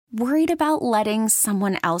Worried about letting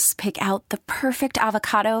someone else pick out the perfect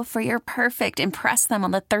avocado for your perfect impress them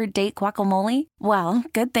on the third date guacamole? Well,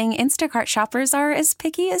 good thing Instacart shoppers are as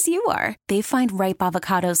picky as you are. They find ripe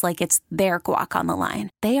avocados like it's their guac on the line.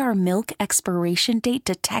 They are milk expiration date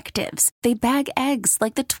detectives. They bag eggs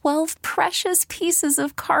like the 12 precious pieces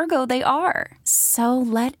of cargo they are. So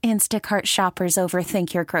let Instacart shoppers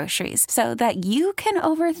overthink your groceries so that you can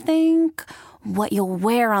overthink what you'll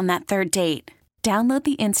wear on that third date. Download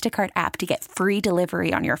the Instacart app to get free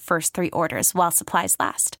delivery on your first 3 orders while supplies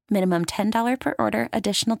last. Minimum $10 per order.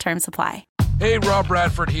 Additional terms apply. Hey, Rob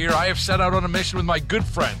Bradford here. I have set out on a mission with my good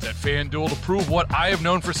friends at FanDuel to prove what I have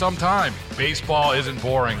known for some time. Baseball isn't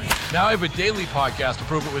boring. Now I have a daily podcast to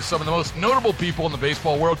prove it with some of the most notable people in the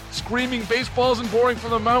baseball world, screaming baseball isn't boring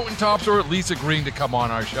from the mountaintops, or at least agreeing to come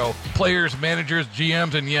on our show. Players, managers,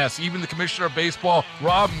 GMs, and yes, even the commissioner of baseball,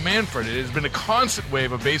 Rob Manfred. It has been a constant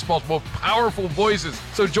wave of baseball's most powerful voices.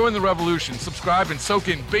 So join the revolution. Subscribe and soak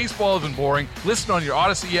in Baseball Isn't Boring. Listen on your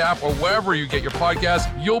Odyssey app or wherever you get your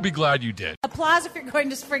podcasts. You'll be glad you did. Applause if you're going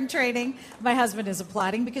to spring training. My husband is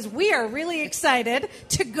applauding because we are really excited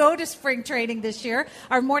to go to spring training this year.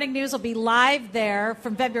 Our morning news will be live there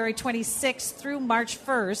from February 26th through March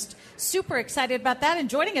 1st. Super excited about that. And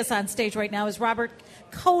joining us on stage right now is Robert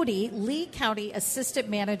Codie, Lee County Assistant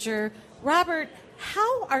Manager. Robert,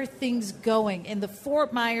 how are things going in the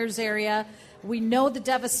Fort Myers area? We know the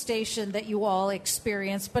devastation that you all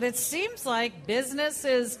experienced, but it seems like business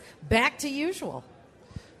is back to usual.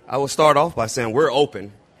 I will start off by saying we're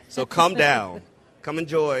open, so come down. Come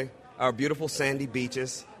enjoy our beautiful sandy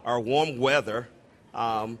beaches, our warm weather.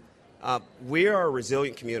 We are a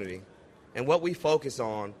resilient community, and what we focus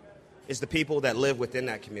on is the people that live within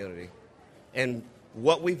that community. And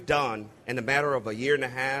what we've done in a matter of a year and a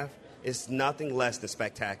half is nothing less than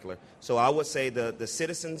spectacular. So I would say the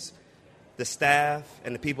citizens, the staff,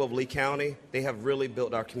 and the people of Lee County, they have really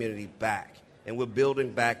built our community back, and we're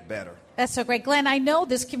building back better. That's so great. Glenn, I know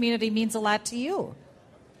this community means a lot to you.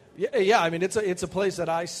 Yeah. I mean, it's a place that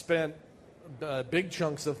I spent big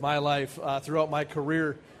chunks of my life throughout my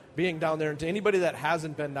career being down there. And to anybody that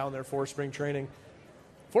hasn't been down there for spring training,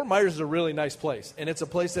 Fort Myers is a really nice place. And it's a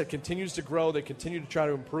place that continues to grow. They continue to try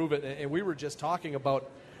to improve it. And we were just talking about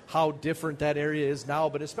how different that area is now,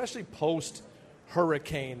 but especially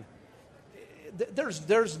post-hurricane.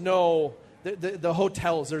 There's no... The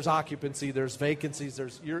hotels, there's occupancy, there's vacancies,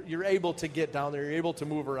 you're able to get down there, you're able to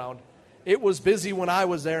move around. It was busy when I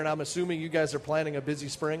was there, and I'm assuming you guys are planning a busy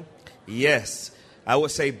spring? Yes. I would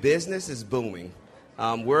say business is booming.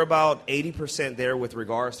 We're about 80% there with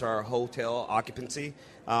regards to our hotel occupancy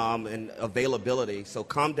and availability. So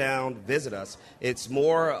come down, visit us. It's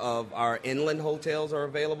more of our inland hotels are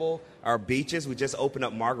available, our beaches. We just opened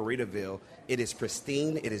up Margaritaville. It is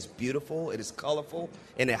pristine, it is beautiful, it is colorful,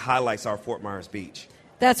 and it highlights our Fort Myers Beach.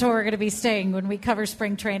 That's where we're going to be staying when we cover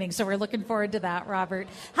spring training, so we're looking forward to that, Robert.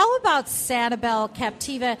 How about Sanibel,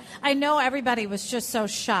 Captiva? I know everybody was just so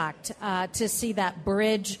shocked to see that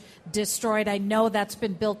bridge destroyed. I know that's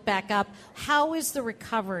been built back up. How is the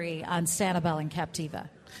recovery on Sanibel and Captiva?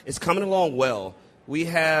 It's coming along well. We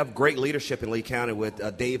have great leadership in Lee County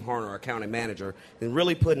with Dave Harner, our county manager, and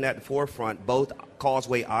really putting at the forefront both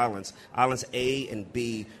Causeway Islands, Islands A and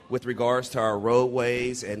B, with regards to our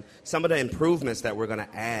roadways and some of the improvements that we're going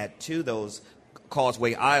to add to those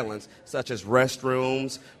Causeway Islands, such as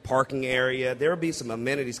restrooms, parking area. There will be some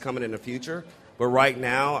amenities coming in the future, but right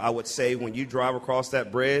now I would say when you drive across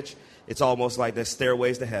that bridge, it's almost like the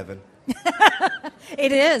stairways to heaven.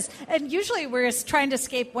 It is. And usually we're trying to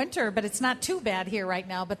escape winter, but it's not too bad here right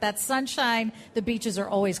now. But that sunshine, the beaches are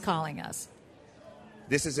always calling us.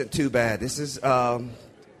 This isn't too bad. This is,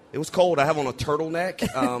 it was cold. I have on a turtleneck.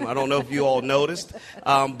 I don't know if you all noticed.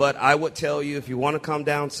 But I would tell you, if you want to come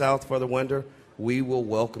down south for the winter, we will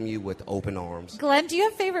welcome you with open arms. Glenn, do you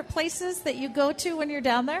have favorite places that you go to when you're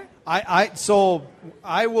down there? So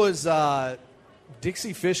I was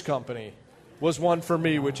Dixie Fish Company was one for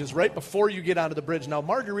me, which is right before you get onto the bridge. Now,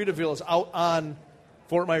 Margaritaville is out on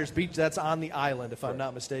Fort Myers Beach. That's on the island, if I'm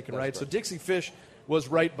not mistaken, right? So Dixie Fish was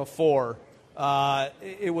right before.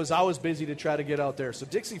 It was always busy to try to get out there. So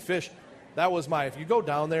Dixie Fish, that was if you go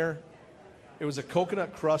down there, it was a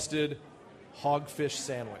coconut-crusted hogfish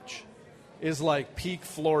sandwich. Is like peak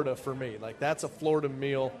Florida for me. Like, that's a Florida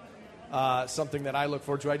meal, something that I look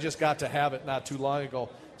forward to. I just got to have it not too long ago.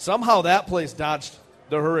 Somehow that place dodged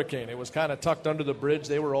the hurricane. It was kind of tucked under the bridge.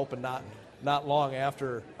 They were open not long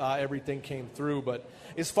after everything came through. But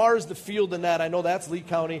as far as the field and that, I know that's Lee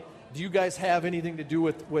County. Do you guys have anything to do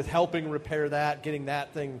with helping repair that, getting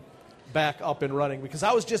that thing back up and running? Because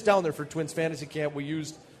I was just down there for Twins Fantasy Camp. We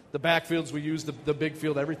used the backfields we use, the big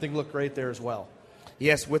field, everything looked great there as well.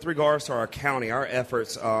 Yes, with regards to our county, our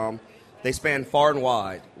efforts, they span far and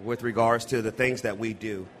wide with regards to the things that we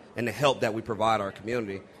do and the help that we provide our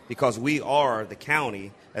community, because we are the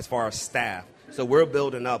county as far as staff. So we're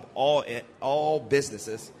building up all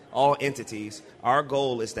businesses, all entities. Our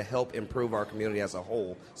goal is to help improve our community as a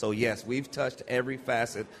whole. So, yes, we've touched every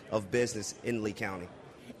facet of business in Lee County.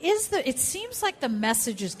 It seems like the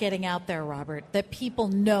message is getting out there, Robert, that people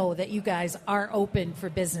know that you guys are open for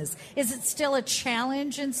business. Is it still a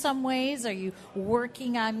challenge in some ways? Are you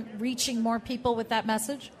working on reaching more people with that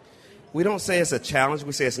message? We don't say it's a challenge.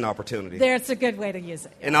 We say it's an opportunity. That's a good way to use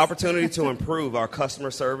it. Yes. An opportunity to improve our customer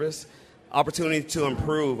service, opportunity to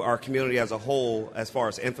improve our community as a whole as far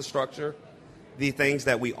as infrastructure, the things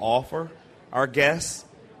that we offer our guests.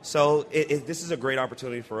 So this is a great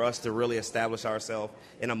opportunity for us to really establish ourselves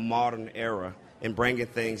in a modern era and bringing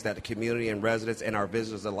things that the community and residents and our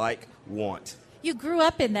visitors alike want. You grew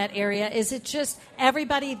up in that area. Is it just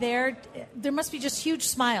everybody there? There must be just huge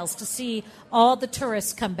smiles to see all the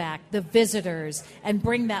tourists come back, the visitors, and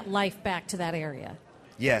bring that life back to that area.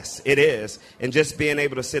 Yes, it is. And just being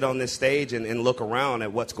able to sit on this stage and look around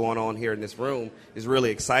at what's going on here in this room is really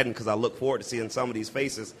exciting, because I look forward to seeing some of these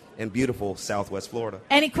faces in beautiful Southwest Florida.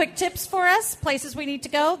 Any quick tips for us? Places we need to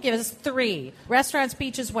go? Give us 3. Restaurants,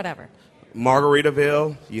 beaches, whatever.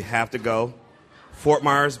 Margaritaville, you have to go. Fort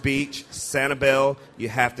Myers Beach, Sanibel, you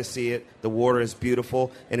have to see it. The water is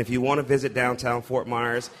beautiful. And if you want to visit downtown Fort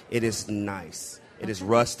Myers, it is nice. It is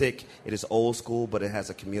rustic, it is old school, but it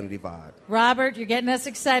has a community vibe. Robert, you're getting us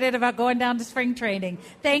excited about going down to spring training.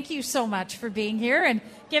 Thank you so much for being here and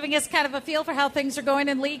giving us kind of a feel for how things are going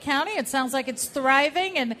in Lee County. It sounds like it's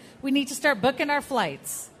thriving, and we need to start booking our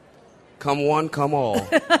flights. Come one, come all.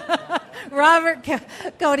 Robert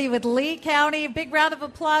Codie with Lee County. A big round of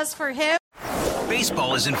applause for him.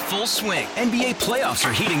 Baseball is in full swing. NBA playoffs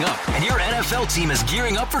are heating up, and your NFL team is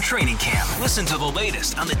gearing up for training camp. Listen to the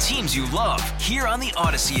latest on the teams you love here on the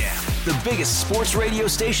Odyssey app. The biggest sports radio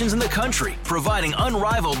stations in the country, providing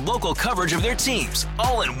unrivaled local coverage of their teams,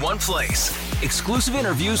 all in one place. Exclusive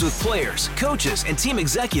interviews with players, coaches, and team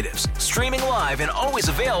executives, streaming live and always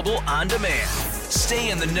available on demand.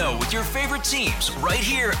 Stay in the know with your favorite teams right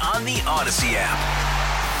here on the Odyssey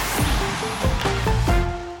app.